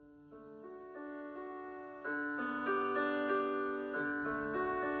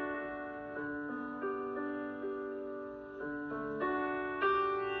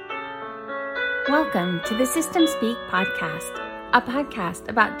Welcome to the System Speak podcast, a podcast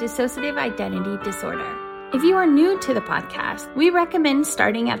about dissociative identity disorder. If you are new to the podcast, we recommend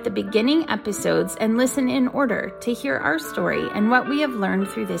starting at the beginning episodes and listen in order to hear our story and what we have learned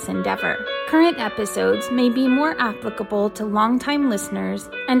through this endeavor. Current episodes may be more applicable to longtime listeners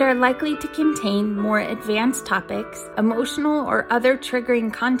and are likely to contain more advanced topics, emotional or other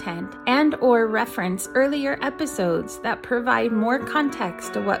triggering content, and or reference earlier episodes that provide more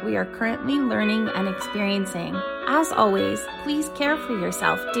context to what we are currently learning and experiencing. As always, please care for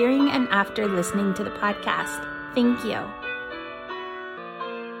yourself during and after listening to the podcast. Thank you.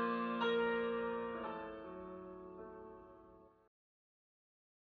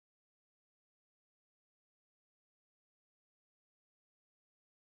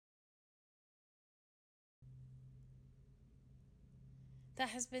 The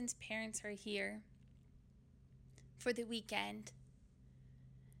husband's parents are here for the weekend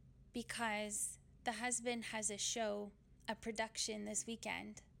because the husband has a show, a production this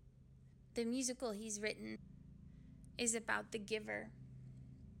weekend. The musical he's written is about The Giver.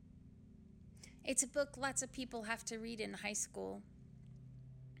 It's a book lots of people have to read in high school.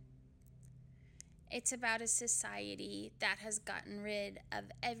 It's about a society that has gotten rid of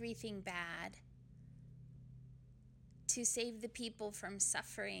everything bad to save the people from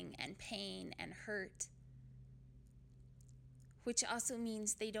suffering and pain and hurt, which also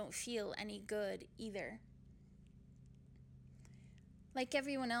means they don't feel any good either. Like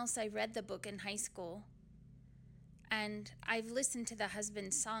everyone else, I read the book in high school, and I've listened to the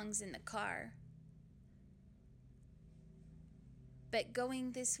husband's songs in the car. But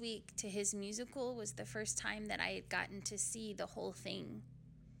going this week to his musical was the first time that I had gotten to see the whole thing,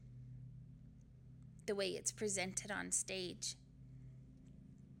 the way it's presented on stage.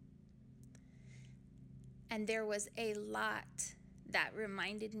 And there was a lot that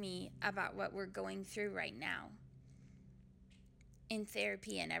reminded me about what we're going through right now in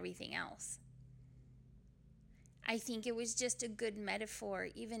therapy and everything else. I think it was just a good metaphor,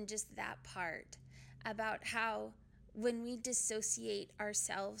 even just that part, about how when we dissociate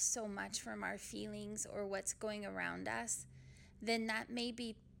ourselves so much from our feelings or what's going around us, then that may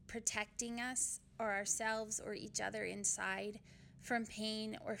be protecting us or ourselves or each other inside from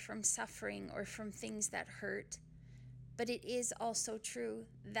pain or from suffering or from things that hurt. But it is also true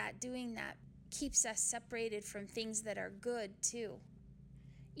that doing that keeps us separated from things that are good too.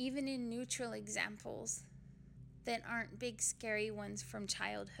 Even in neutral examples that aren't big scary ones from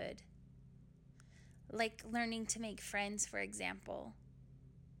childhood. Like learning to make friends, for example.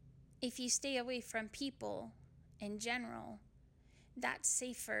 If you stay away from people in general, that's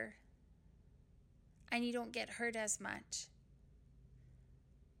safer. And you don't get hurt as much.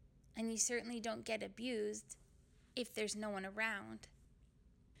 And you certainly don't get abused if there's no one around.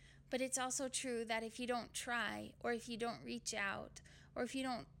 But it's also true that if you don't try, or if you don't reach out, or if you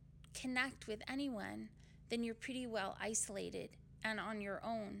don't connect with anyone, then you're pretty well isolated and on your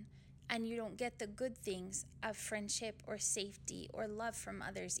own, and you don't get the good things of friendship or safety or love from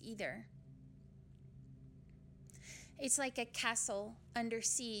others either. It's like a castle under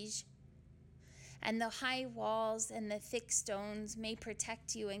siege, and the high walls and the thick stones may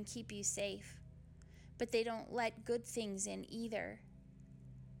protect you and keep you safe, but they don't let good things in either.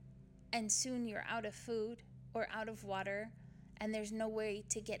 And soon you're out of food or out of water, and there's no way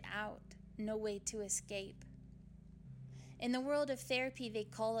to get out, no way to escape. In the world of therapy, they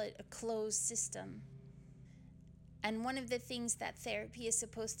call it a closed system. And one of the things that therapy is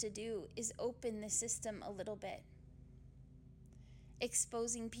supposed to do is open the system a little bit,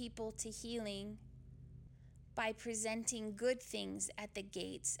 exposing people to healing by presenting good things at the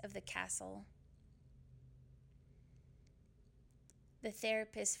gates of the castle. The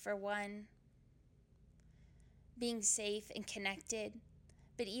therapist, for one, being safe and connected,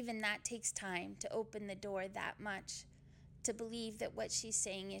 but even that takes time to open the door that much, to believe that what she's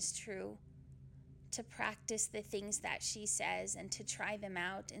saying is true, to practice the things that she says and to try them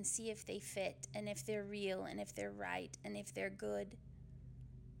out and see if they fit and if they're real and if they're right and if they're good.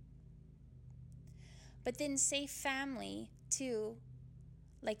 But then safe family too,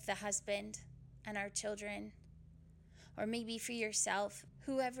 like the husband and our children, or maybe for yourself,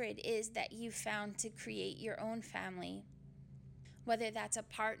 whoever it is that you found to create your own family, whether that's a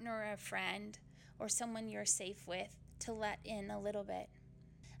partner or a friend or someone you're safe with, to let in a little bit.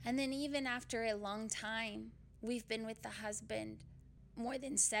 And then even after a long time, we've been with the husband more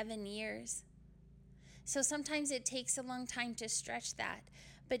than 7 years. So sometimes it takes a long time to stretch that.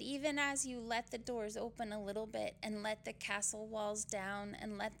 But even as you let the doors open a little bit and let the castle walls down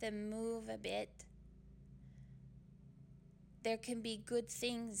and let them move a bit, There can be good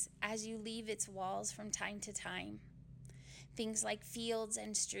things as you leave its walls from time to time. Things like fields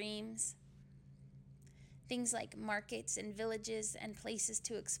and streams. Things like markets and villages and places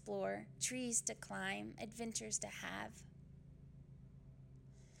to explore, trees to climb, adventures to have.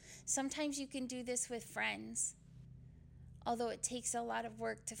 Sometimes you can do this with friends, although it takes a lot of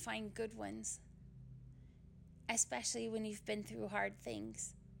work to find good ones, especially when you've been through hard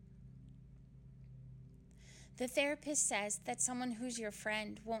things. The therapist says that someone who's your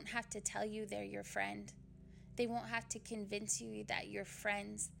friend won't have to tell you they're your friend. They won't have to convince you that you're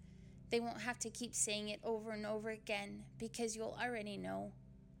friends. They won't have to keep saying it over and over again because you'll already know.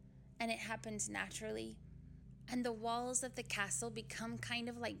 And it happens naturally. And the walls of the castle become kind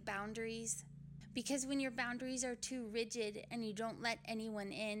of like boundaries. Because when your boundaries are too rigid and you don't let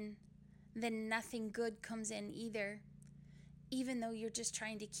anyone in, then nothing good comes in either, even though you're just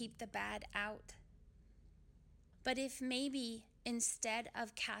trying to keep the bad out. But if maybe instead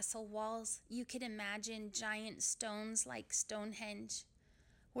of castle walls, you could imagine giant stones like Stonehenge,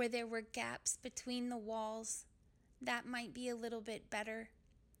 where there were gaps between the walls, that might be a little bit better.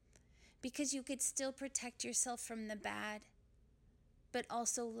 Because you could still protect yourself from the bad, but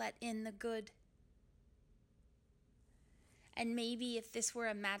also let in the good. And maybe if this were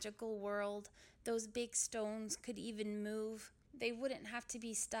a magical world, those big stones could even move. They wouldn't have to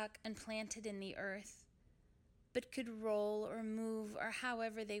be stuck and planted in the earth, but could roll or move or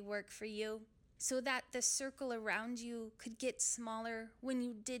however they work for you, so that the circle around you could get smaller when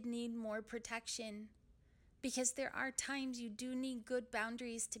you did need more protection. Because there are times you do need good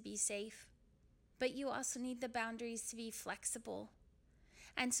boundaries to be safe, but you also need the boundaries to be flexible.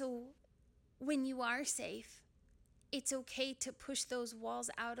 And so when you are safe, it's okay to push those walls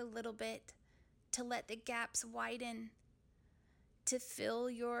out a little bit, to let the gaps widen, to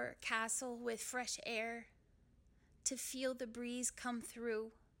fill your castle with fresh air, to feel the breeze come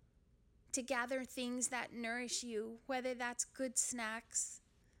through, to gather things that nourish you, whether that's good snacks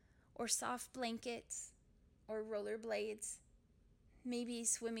or soft blankets or rollerblades, maybe a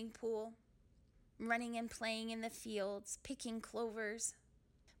swimming pool, running and playing in the fields, picking clovers,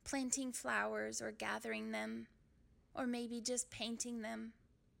 planting flowers or gathering them, or maybe just painting them.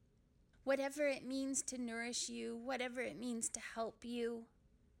 Whatever it means to nourish you, whatever it means to help you,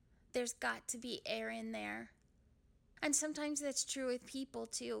 there's got to be air in there. And sometimes that's true with people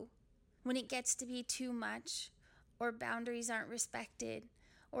too. When it gets to be too much, or boundaries aren't respected,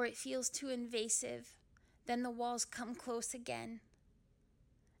 or it feels too invasive, then the walls come close again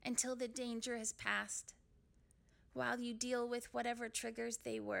until the danger has passed, while you deal with whatever triggers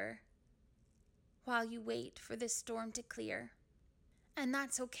they were, while you wait for the storm to clear. And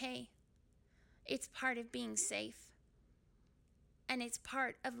that's okay. It's part of being safe. And it's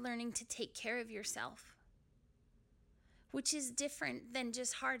part of learning to take care of yourself, which is different than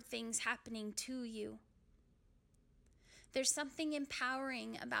just hard things happening to you. There's something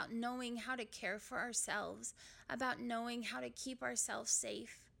empowering about knowing how to care for ourselves, about knowing how to keep ourselves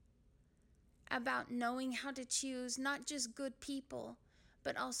safe, about knowing how to choose not just good people,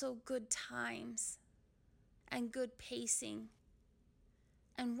 but also good times and good pacing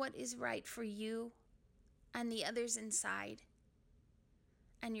and what is right for you and the others inside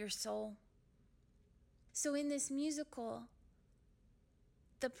and your soul. So in this musical,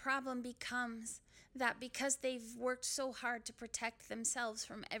 the problem becomes that because they've worked so hard to protect themselves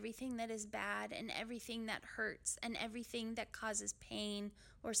from everything that is bad and everything that hurts and everything that causes pain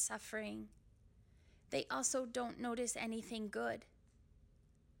or suffering, they also don't notice anything good.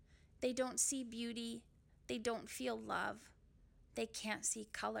 They don't see beauty. They don't feel love. They can't see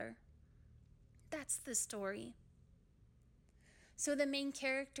color. That's the story. So the main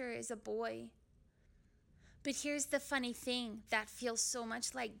character is a boy. But here's the funny thing that feels so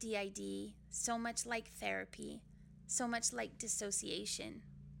much like DID, so much like therapy, so much like dissociation.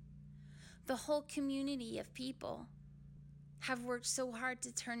 The whole community of people have worked so hard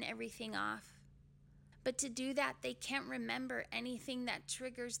to turn everything off. But to do that, they can't remember anything that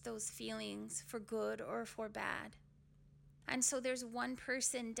triggers those feelings for good or for bad. And so there's one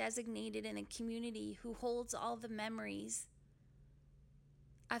person designated in a community who holds all the memories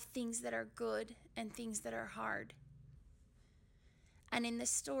of things that are good and things that are hard. And in the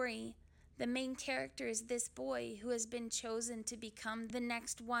story, the main character is this boy who has been chosen to become the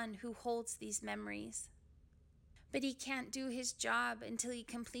next one who holds these memories. But he can't do his job until he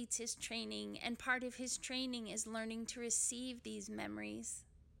completes his training, and part of his training is learning to receive these memories.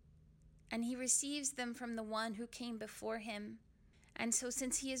 And he receives them from the one who came before him. And so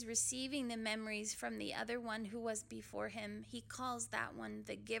since he is receiving the memories from the other one who was before him, he calls that one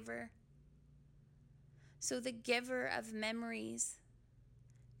the giver. So the giver of memories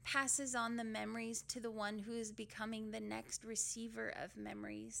passes on the memories to the one who is becoming the next receiver of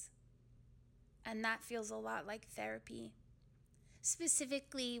memories. And that feels a lot like therapy.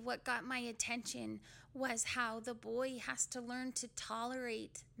 Specifically, what got my attention was how the boy has to learn to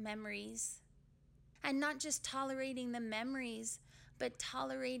tolerate memories. And not just tolerating the memories, but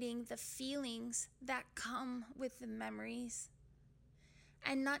tolerating the feelings that come with the memories.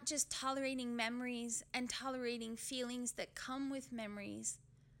 And not just tolerating memories and tolerating feelings that come with memories,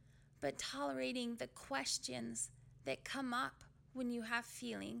 but tolerating the questions that come up when you have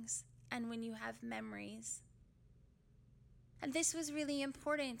feelings and when you have memories. And this was really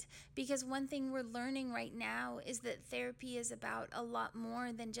important because one thing we're learning right now is that therapy is about a lot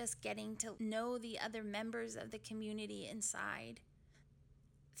more than just getting to know the other members of the community inside.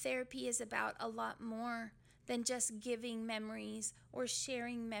 Therapy is about a lot more than just giving memories or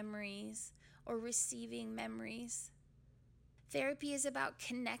sharing memories or receiving memories. Therapy is about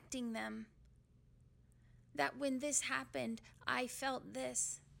connecting them. That when this happened, I felt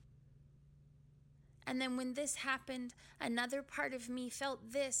this. And then when this happened, another part of me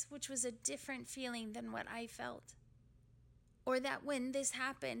felt this, which was a different feeling than what I felt. Or that when this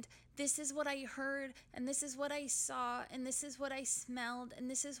happened, this is what I heard, and this is what I saw, and this is what I smelled, and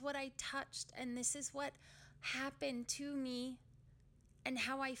this is what I touched, and this is what happened to me, and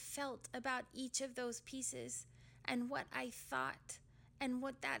how I felt about each of those pieces, and what I thought, and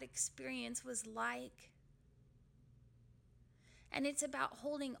what that experience was like. And it's about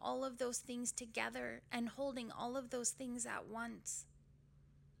holding all of those things together and holding all of those things at once.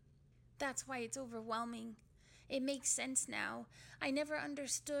 That's why it's overwhelming. It makes sense now. I never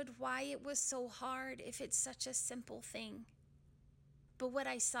understood why it was so hard if it's such a simple thing. But what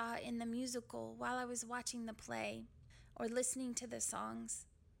I saw in the musical while I was watching the play or listening to the songs,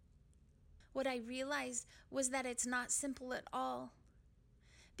 what I realized was that it's not simple at all.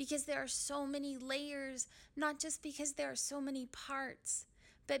 Because there are so many layers, not just because there are so many parts,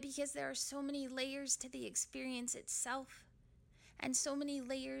 but because there are so many layers to the experience itself, and so many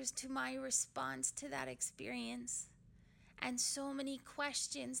layers to my response to that experience, and so many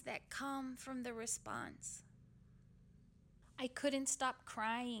questions that come from the response. I couldn't stop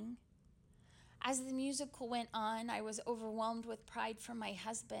crying. As the musical went on, I was overwhelmed with pride for my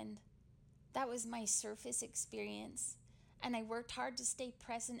husband. That was my surface experience. And I worked hard to stay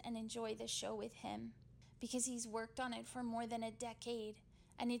present and enjoy the show with him because he's worked on it for more than a decade,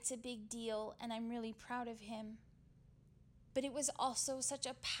 and it's a big deal, and I'm really proud of him. But it was also such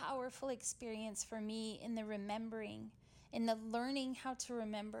a powerful experience for me in the remembering, in the learning how to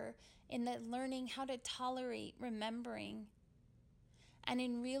remember, in the learning how to tolerate remembering, and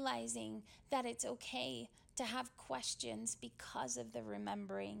in realizing that it's okay to have questions because of the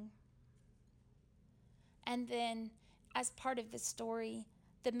remembering. And then, as part of the story,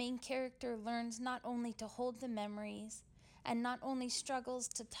 the main character learns not only to hold the memories and not only struggles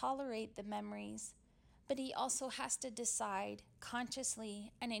to tolerate the memories, but he also has to decide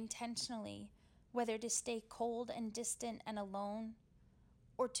consciously and intentionally whether to stay cold and distant and alone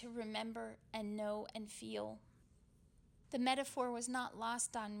or to remember and know and feel. The metaphor was not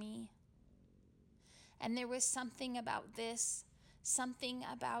lost on me. And there was something about this, something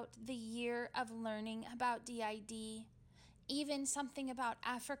about the year of learning about DID, even something about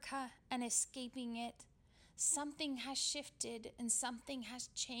Africa and escaping it. Something has shifted and something has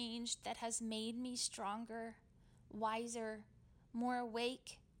changed that has made me stronger, wiser, more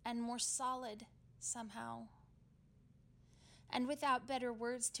awake, and more solid somehow. And without better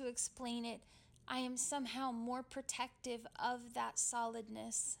words to explain it, I am somehow more protective of that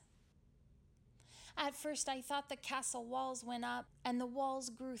solidness. At first, I thought the castle walls went up and the walls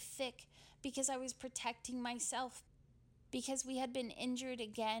grew thick because I was protecting myself, because we had been injured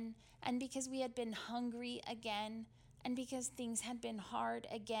again, and because we had been hungry again, and because things had been hard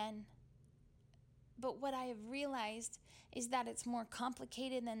again. But what I have realized is that it's more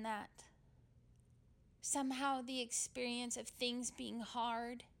complicated than that. Somehow the experience of things being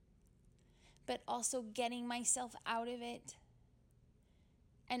hard, but also getting myself out of it,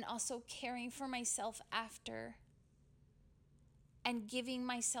 and also caring for myself after, and giving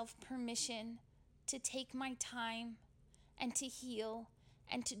myself permission to take my time and to heal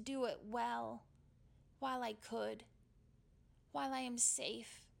and to do it well while I could, while I am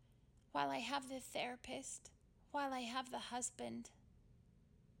safe, while I have the therapist, while I have the husband.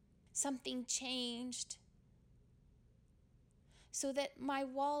 Something changed so that my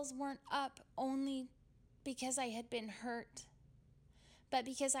walls weren't up only because I had been hurt, but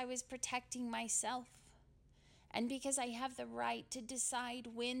because I was protecting myself. And because I have the right to decide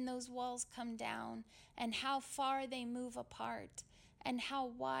when those walls come down and how far they move apart and how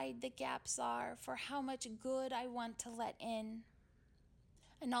wide the gaps are for how much good I want to let in.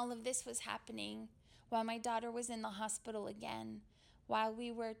 And all of this was happening while my daughter was in the hospital again, while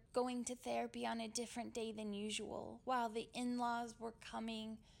we were going to therapy on a different day than usual, while the in-laws were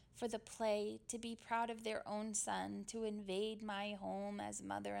coming for the play to be proud of their own son, to invade my home as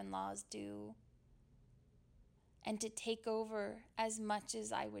mother-in-laws do, and to take over as much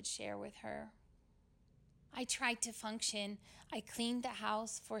as I would share with her. I tried to function. I cleaned the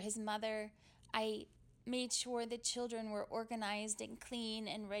house for his mother. I made sure the children were organized and clean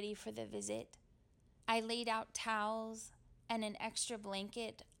and ready for the visit. I laid out towels and an extra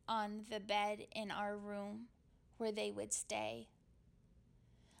blanket on the bed in our room where they would stay.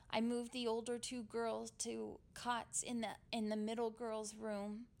 I moved the older two girls to cots in the middle girl's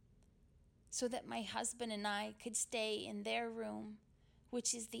room so that my husband and I could stay in their room,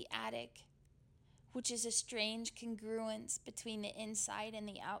 which is the attic, which is a strange congruence between the inside and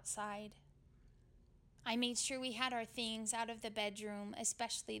the outside. I made sure we had our things out of the bedroom,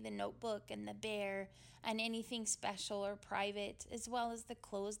 especially the notebook and the bear and anything special or private, as well as the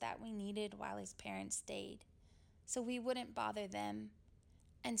clothes that we needed while his parents stayed, so we wouldn't bother them,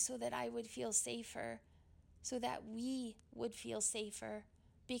 and so that I would feel safer, so that we would feel safer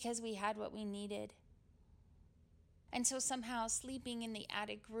because we had what we needed. And so somehow sleeping in the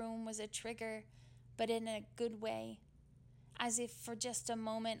attic room was a trigger, but in a good way, as if for just a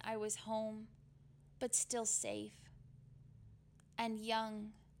moment I was home, but still safe, and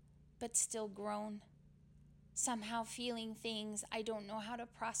young, but still grown, somehow feeling things I don't know how to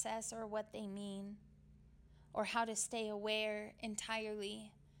process or what they mean, or how to stay aware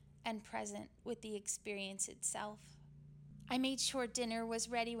entirely and present with the experience itself. I made sure dinner was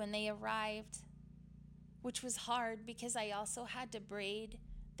ready when they arrived, which was hard because I also had to braid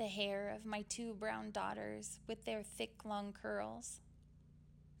the hair of my two brown daughters with their thick, long curls.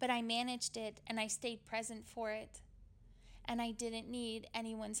 But I managed it and I stayed present for it, and I didn't need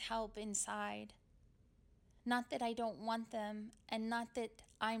anyone's help inside. Not that I don't want them, and not that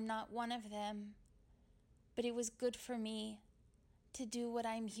I'm not one of them, but it was good for me to do what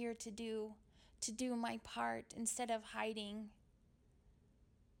I'm here to do my part instead of hiding,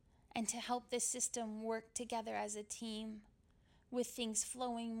 and to help the system work together as a team with things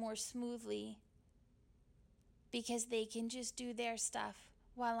flowing more smoothly, because they can just do their stuff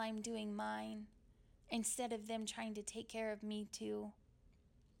while I'm doing mine, instead of them trying to take care of me too.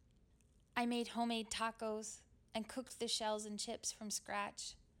 I made homemade tacos and cooked the shells and chips from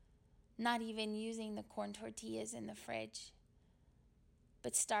scratch, not even using the corn tortillas in the fridge,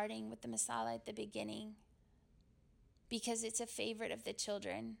 but starting with the masala at the beginning, because it's a favorite of the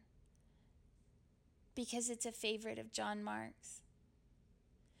children, because it's a favorite of John Mark's,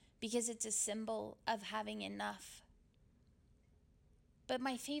 because it's a symbol of having enough. But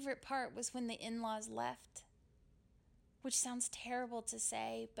my favorite part was when the in-laws left, which sounds terrible to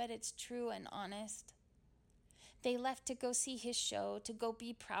say, but it's true and honest. They left to go see his show, to go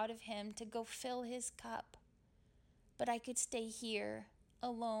be proud of him, to go fill his cup. But I could stay here,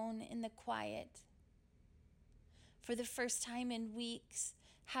 alone in the quiet. For the first time in weeks,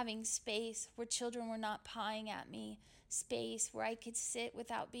 having space where children were not pawing at me, space where I could sit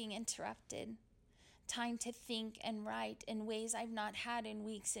without being interrupted, time to think and write in ways I've not had in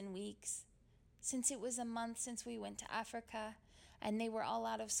weeks and weeks. Since it was a month since we went to Africa, and they were all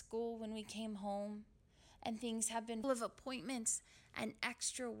out of school when we came home, and things have been full of appointments and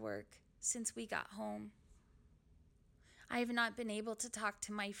extra work since we got home. I have not been able to talk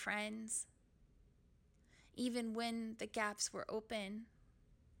to my friends, even when the gaps were open.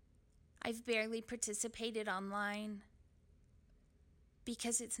 I've barely participated online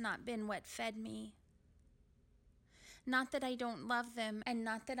because it's not been what fed me. Not that I don't love them and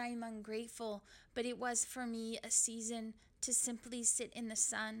not that I'm ungrateful, but it was for me a season to simply sit in the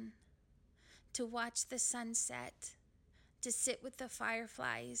sun, to watch the sunset, to sit with the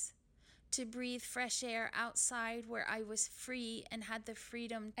fireflies, to breathe fresh air outside where I was free and had the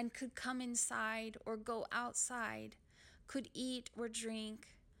freedom and could come inside or go outside, could eat or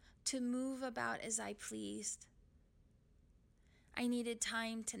drink, to move about as I pleased. I needed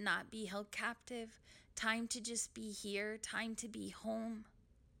time to not be held captive, time to just be here, time to be home,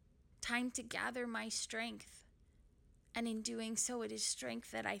 time to gather my strength. And in doing so, it is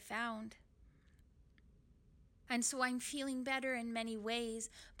strength that I found. And so I'm feeling better in many ways,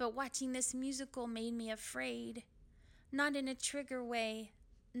 but watching this musical made me afraid. Not in a trigger way,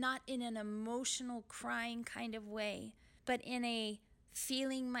 not in an emotional crying kind of way, but in a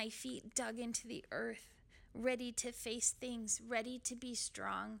feeling my feet dug into the earth ready to face things, ready to be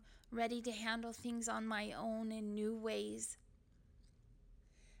strong, ready to handle things on my own in new ways.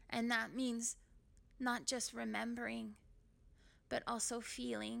 And that means not just remembering, but also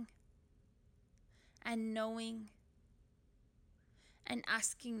feeling and knowing and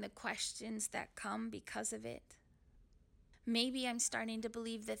asking the questions that come because of it. Maybe I'm starting to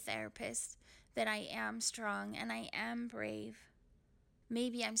believe the therapist that I am strong and I am brave.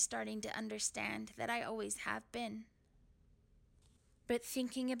 Maybe I'm starting to understand that I always have been. But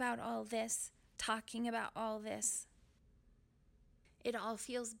thinking about all this, talking about all this, it all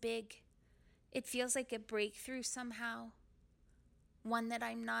feels big. It feels like a breakthrough somehow, one that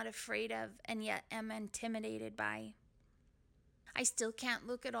I'm not afraid of and yet am intimidated by. I still can't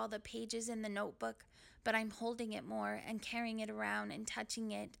look at all the pages in the notebook, but I'm holding it more and carrying it around and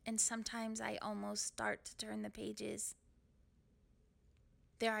touching it, and sometimes I almost start to turn the pages.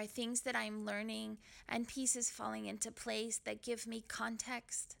 There are things that I'm learning and pieces falling into place that give me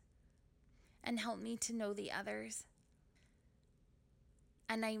context and help me to know the others.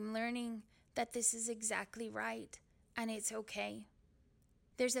 And I'm learning that this is exactly right and it's okay.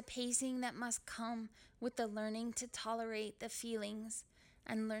 There's a pacing that must come with the learning to tolerate the feelings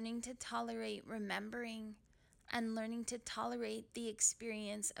and learning to tolerate remembering and learning to tolerate the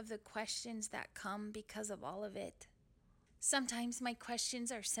experience of the questions that come because of all of it. Sometimes my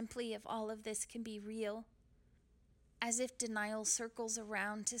questions are simply if all of this can be real, as if denial circles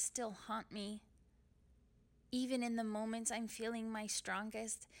around to still haunt me. Even in the moments I'm feeling my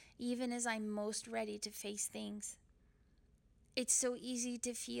strongest, even as I'm most ready to face things. It's so easy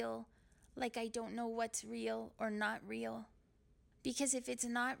to feel like I don't know what's real or not real. Because if it's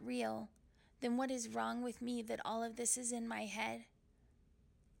not real, then what is wrong with me that all of this is in my head?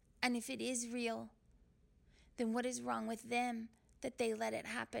 And if it is real, then what is wrong with them that they let it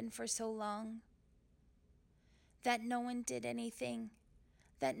happen for so long? That no one did anything,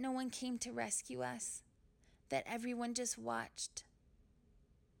 that no one came to rescue us, that everyone just watched.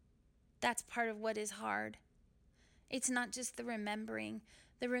 That's part of what is hard. It's not just the remembering.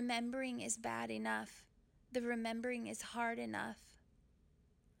 The remembering is bad enough. The remembering is hard enough.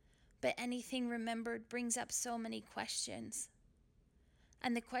 But anything remembered brings up so many questions.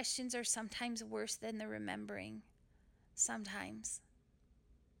 And the questions are sometimes worse than the remembering. Sometimes.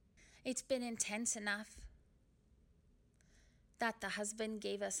 It's been intense enough that the husband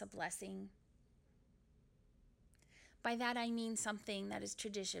gave us a blessing. By that I mean something that is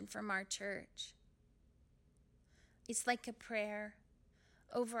tradition from our church. It's like a prayer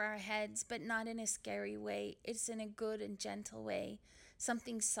over our heads, but not in a scary way. It's in a good and gentle way.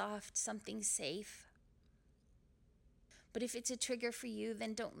 Something soft, something safe. But if it's a trigger for you,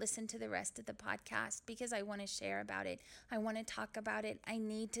 then don't listen to the rest of the podcast because I want to share about it. I want to talk about it. I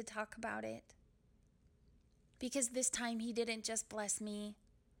need to talk about it. Because this time he didn't just bless me.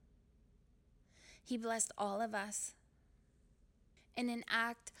 He blessed all of us. In an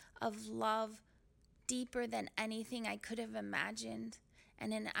act of love deeper than anything I could have imagined,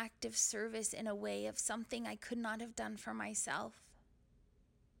 and an act of service in a way of something I could not have done for myself.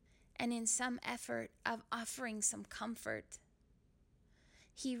 And in some effort of offering some comfort,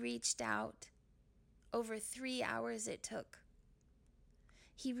 he reached out. Over 3 hours it took.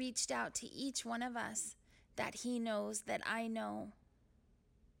 He reached out to each one of us that he knows that I know,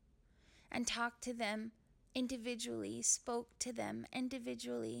 and talked to them individually, spoke to them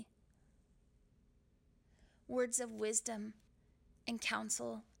individually. Words of wisdom and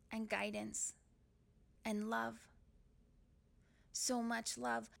counsel and guidance and love. So much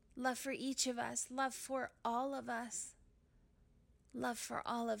love. Love for each of us. Love for all of us. Love for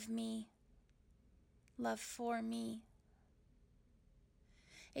all of me. Love for me.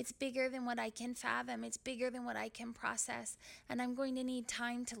 It's bigger than what I can fathom. It's bigger than what I can process. And I'm going to need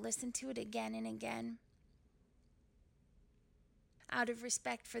time to listen to it again and again. Out of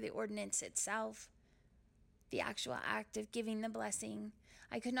respect for the ordinance itself, the actual act of giving the blessing,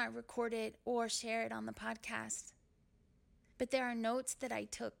 I could not record it or share it on the podcast. But there are notes that I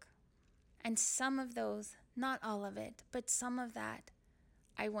took, and some of those, not all of it, but some of that,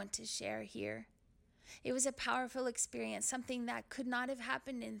 I want to share here. It was a powerful experience, something that could not have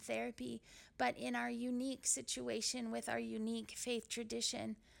happened in therapy, but in our unique situation with our unique faith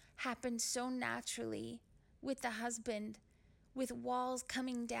tradition, happened so naturally with the husband, with walls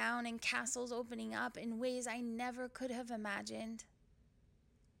coming down and castles opening up in ways I never could have imagined.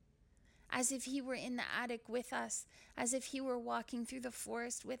 As if he were in the attic with us, as if he were walking through the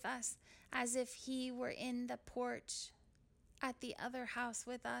forest with us, as if he were in the porch at the other house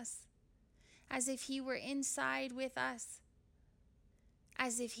with us, as if he were inside with us,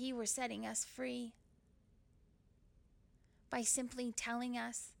 as if he were setting us free. by simply telling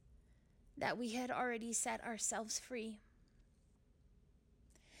us that we had already set ourselves free.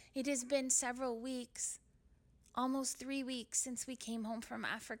 It has been several weeks, almost 3 weeks since we came home from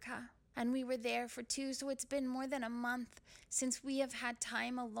Africa, and we were there for 2, so it's been more than a month since we have had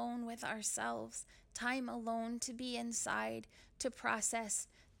time alone with ourselves, time alone to be inside, to process,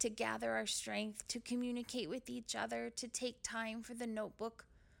 to gather our strength, to communicate with each other, to take time for the notebook,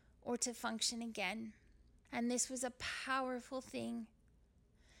 or to function again. And this was a powerful thing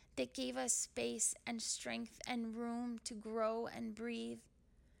that gave us space and strength and room to grow and breathe,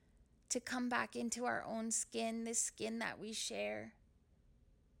 to come back into our own skin, this skin that we share,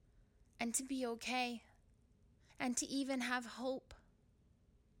 and to be okay, and to even have hope.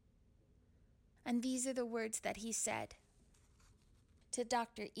 And these are the words that he said to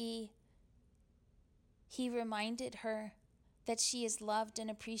Dr. E. He reminded her that she is loved and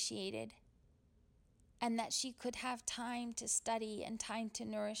appreciated, and that she could have time to study and time to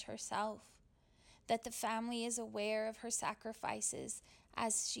nourish herself, that the family is aware of her sacrifices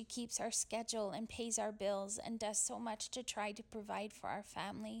as she keeps our schedule and pays our bills and does so much to try to provide for our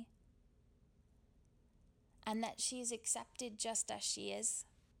family, and that she is accepted just as she is.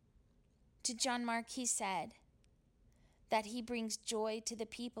 To John Mark, he said that he brings joy to the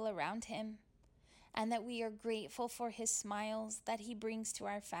people around him, and that we are grateful for his smiles that he brings to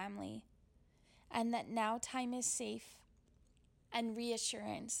our family, and that now time is safe, and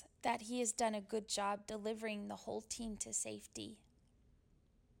reassurance that he has done a good job delivering the whole team to safety.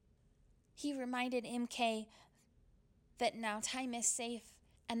 He reminded MK that now time is safe,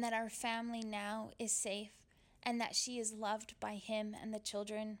 and that our family now is safe, and that she is loved by him and the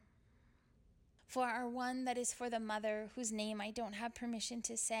children. For our one, that is for the mother, whose name I don't have permission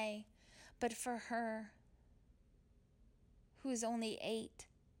to say, but for her, who is only 8,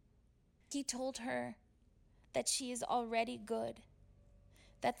 he told her that she is already good,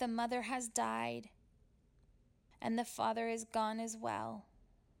 that the mother has died, and the father is gone as well.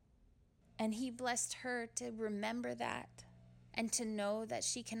 And he blessed her to remember that, and to know that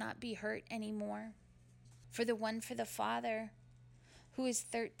she cannot be hurt anymore. For the one for the father, who is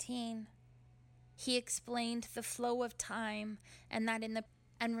 13, he explained the flow of time, and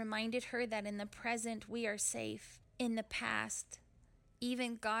reminded her that in the present we are safe. In the past,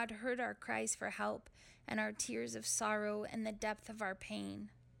 even God heard our cries for help and our tears of sorrow and the depth of our pain,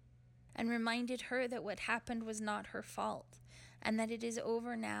 and reminded her that what happened was not her fault, and that it is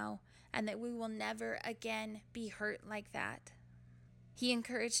over now, and that we will never again be hurt like that. He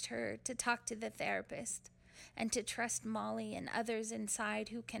encouraged her to talk to the therapist and to trust Molly and others inside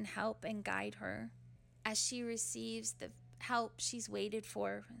who can help and guide her as she receives the help she's waited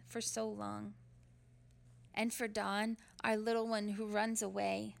for so long. And for Dawn, our little one who runs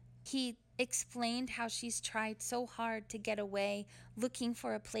away, he explained how she's tried so hard to get away, looking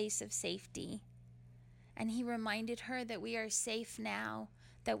for a place of safety. And he reminded her that we are safe now,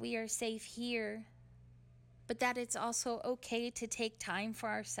 that we are safe here, but that it's also okay to take time for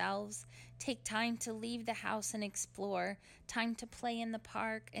ourselves, take time to leave the house and explore, time to play in the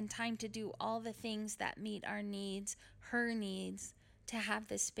park, and time to do all the things that meet our needs, her needs, to have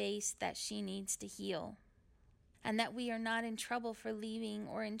the space that she needs to heal. And that we are not in trouble for leaving,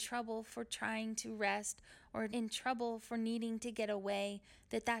 or in trouble for trying to rest, or in trouble for needing to get away,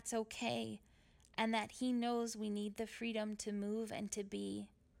 that that's okay, and that he knows we need the freedom to move and to be,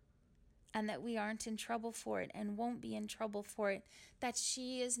 and that we aren't in trouble for it and won't be in trouble for it, that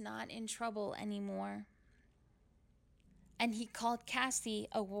she is not in trouble anymore. And he called Cassie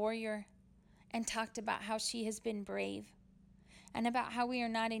a warrior and talked about how she has been brave, and about how we are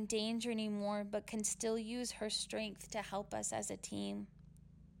not in danger anymore, but can still use her strength to help us as a team.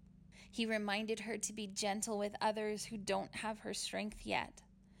 He reminded her to be gentle with others who don't have her strength yet,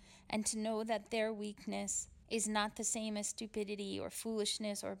 and to know that their weakness is not the same as stupidity or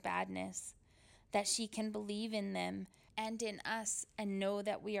foolishness or badness, that she can believe in them and in us and know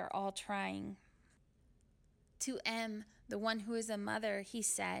that we are all trying. To M, the one who is a mother, he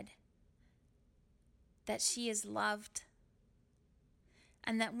said that she is loved,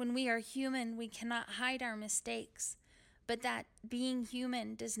 and that when we are human, we cannot hide our mistakes, but that being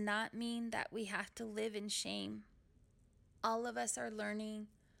human does not mean that we have to live in shame. All of us are learning,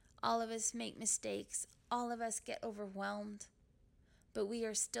 all of us make mistakes, all of us get overwhelmed, but we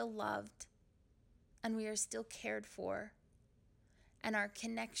are still loved, and we are still cared for, and our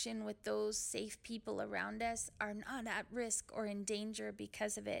connection with those safe people around us are not at risk or in danger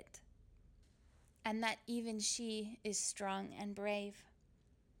because of it, and that even she is strong and brave.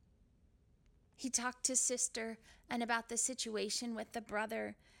 He talked to Sister and about the situation with the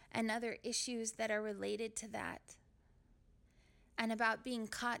brother and other issues that are related to that. and about being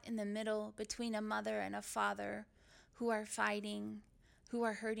caught in the middle between a mother and a father who are fighting, who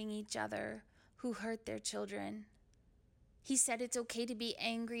are hurting each other, who hurt their children. He said it's okay to be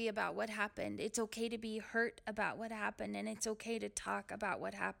angry about what happened. It's okay to be hurt about what happened, and it's okay to talk about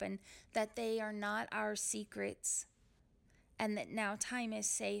what happened, that they are not our secrets, and that now time is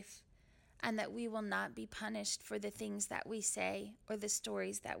safe, and that we will not be punished for the things that we say or the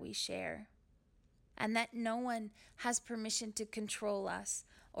stories that we share, and that no one has permission to control us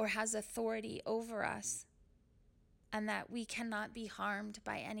or has authority over us, and that we cannot be harmed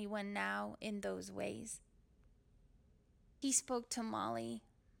by anyone now in those ways. He spoke to Molly,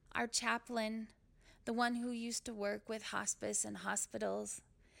 our chaplain, the one who used to work with hospice and hospitals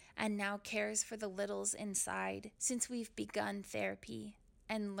and now cares for the littles inside since we've begun therapy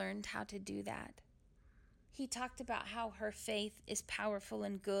and learned how to do that. He talked about how her faith is powerful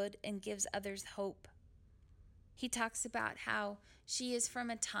and good and gives others hope. He talks about how she is from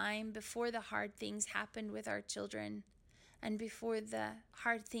a time before the hard things happened with our children and before the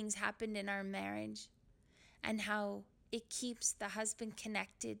hard things happened in our marriage, and how it keeps the husband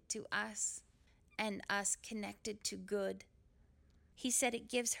connected to us and us connected to good. He said it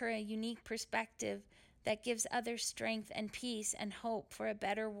gives her a unique perspective that gives others strength and peace and hope for a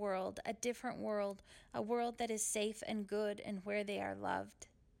better world, a different world, a world that is safe and good and where they are loved.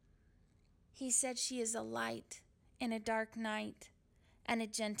 He said she is a light in a dark night and a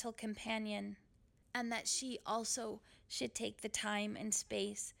gentle companion, and that she also should take the time and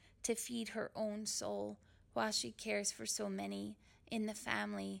space to feed her own soul while she cares for so many in the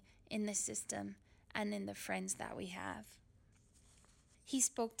family, in the system, and in the friends that we have. He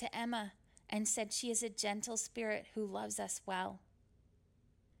spoke to Emma and said she is a gentle spirit who loves us well.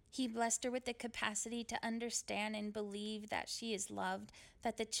 He blessed her with the capacity to understand and believe that she is loved,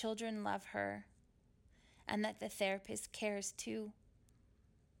 that the children love her, and that the therapist cares too,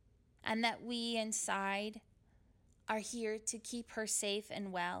 and that we inside are here to keep her safe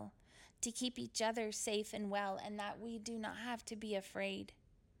and well, to keep each other safe and well, and that we do not have to be afraid.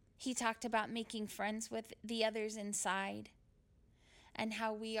 He talked about making friends with the others inside and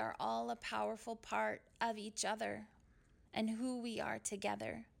how we are all a powerful part of each other and who we are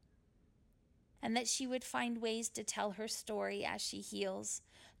together, and that she would find ways to tell her story as she heals,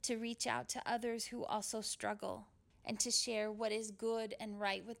 to reach out to others who also struggle, and to share what is good and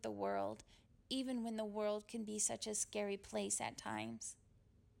right with the world, even when the world can be such a scary place at times.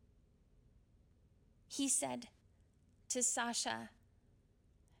 He said to Sasha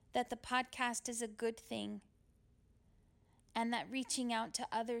that the podcast is a good thing, and that reaching out to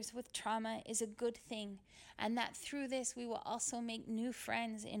others with trauma is a good thing, and that through this we will also make new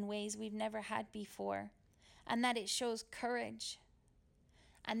friends in ways we've never had before, and that it shows courage,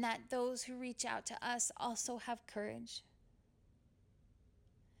 and that those who reach out to us also have courage,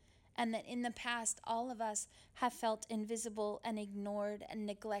 and that in the past all of us have felt invisible and ignored and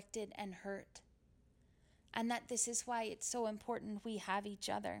neglected and hurt, and that this is why it's so important we have each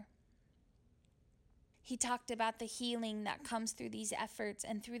other. He talked about the healing that comes through these efforts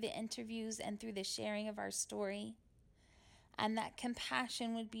and through the interviews and through the sharing of our story, and that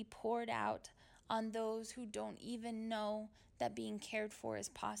compassion would be poured out on those who don't even know that being cared for is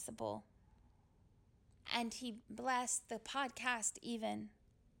possible. And he blessed the podcast even,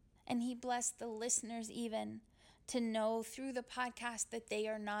 and he blessed the listeners even, to know through the podcast that they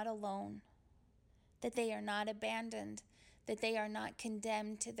are not alone, that they are not abandoned, that they are not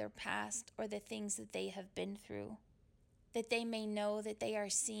condemned to their past or the things that they have been through, that they may know that they are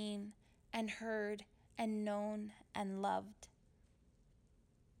seen and heard and known and loved.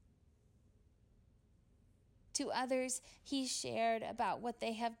 To others, he shared about what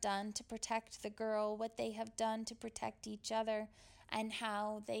they have done to protect the girl, what they have done to protect each other, and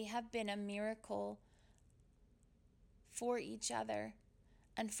how they have been a miracle for each other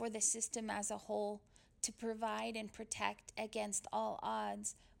and for the system as a whole, to provide and protect against all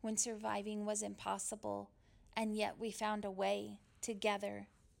odds when surviving was impossible, and yet we found a way together.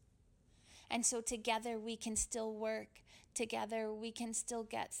 And so together we can still work, together we can still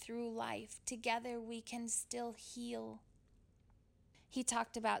get through life, together we can still heal. He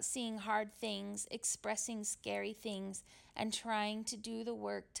talked about seeing hard things, expressing scary things, and trying to do the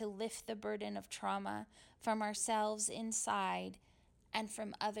work to lift the burden of trauma from ourselves inside and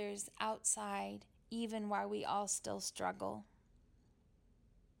from others outside, even while we all still struggle.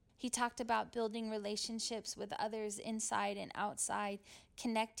 He talked about building relationships with others inside and outside,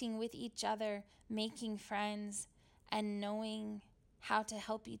 connecting with each other, making friends, and knowing how to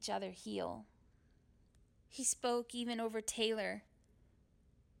help each other heal. He spoke even over Taylor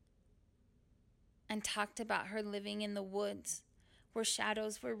and talked about her living in the woods where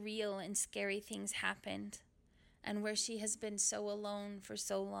shadows were real and scary things happened, and where she has been so alone for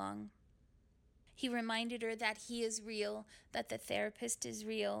so long. He reminded her that he is real, that the therapist is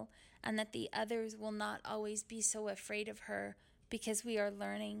real, and that the others will not always be so afraid of her because we are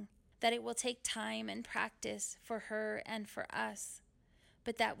learning, that it will take time and practice for her and for us,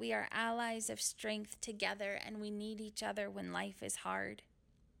 but that we are allies of strength together and we need each other when life is hard.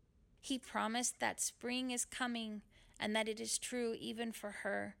 He promised that spring is coming and that it is true even for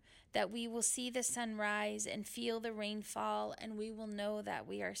her, that we will see the sun rise and feel the rain fall and we will know that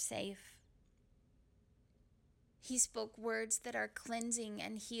we are safe. He spoke words that are cleansing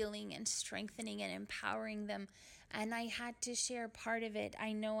and healing and strengthening and empowering them. And I had to share part of it.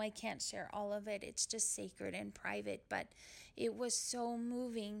 I know I can't share all of it. It's just sacred and private. But it was so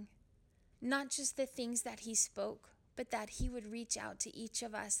moving. Not just the things that he spoke, but that he would reach out to each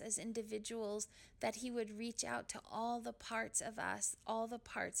of us as individuals, that he would reach out to all the parts of us, all the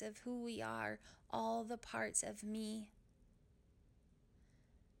parts of who we are, all the parts of me,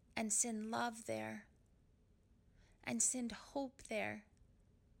 and send love there. And send hope there.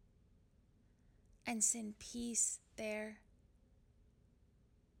 And send peace there.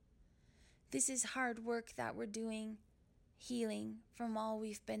 This is hard work that we're doing, healing from all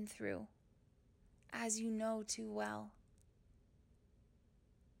we've been through, as you know too well.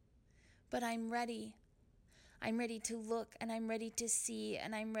 But I'm ready. I'm ready to look, and I'm ready to see,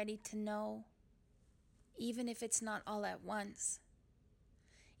 and I'm ready to know, even if it's not all at once.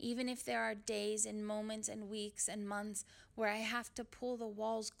 Even if there are days and moments and weeks and months where I have to pull the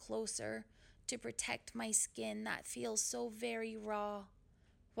walls closer to protect my skin that feels so very raw,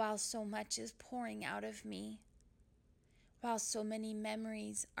 while so much is pouring out of me, while so many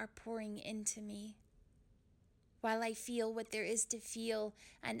memories are pouring into me, while I feel what there is to feel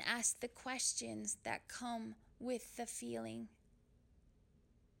and ask the questions that come with the feeling.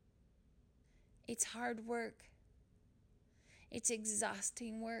 It's hard work. It's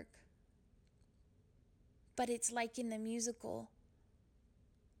exhausting work. But it's like in the musical,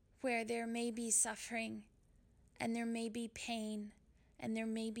 where there may be suffering, and there may be pain, and there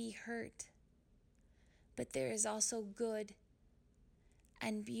may be hurt, but there is also good,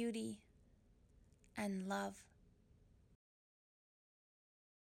 and beauty, and love.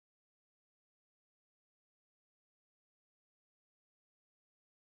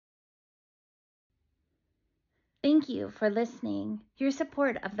 Thank you for listening. Your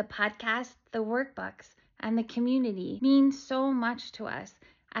support of the podcast, the workbooks, and the community means so much to us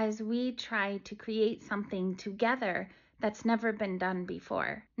as we try to create something together that's never been done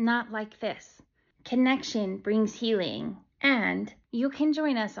before. Not like this. Connection brings healing, and you can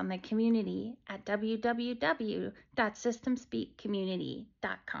join us on the community at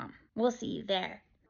www.systemspeakcommunity.com. We'll see you there.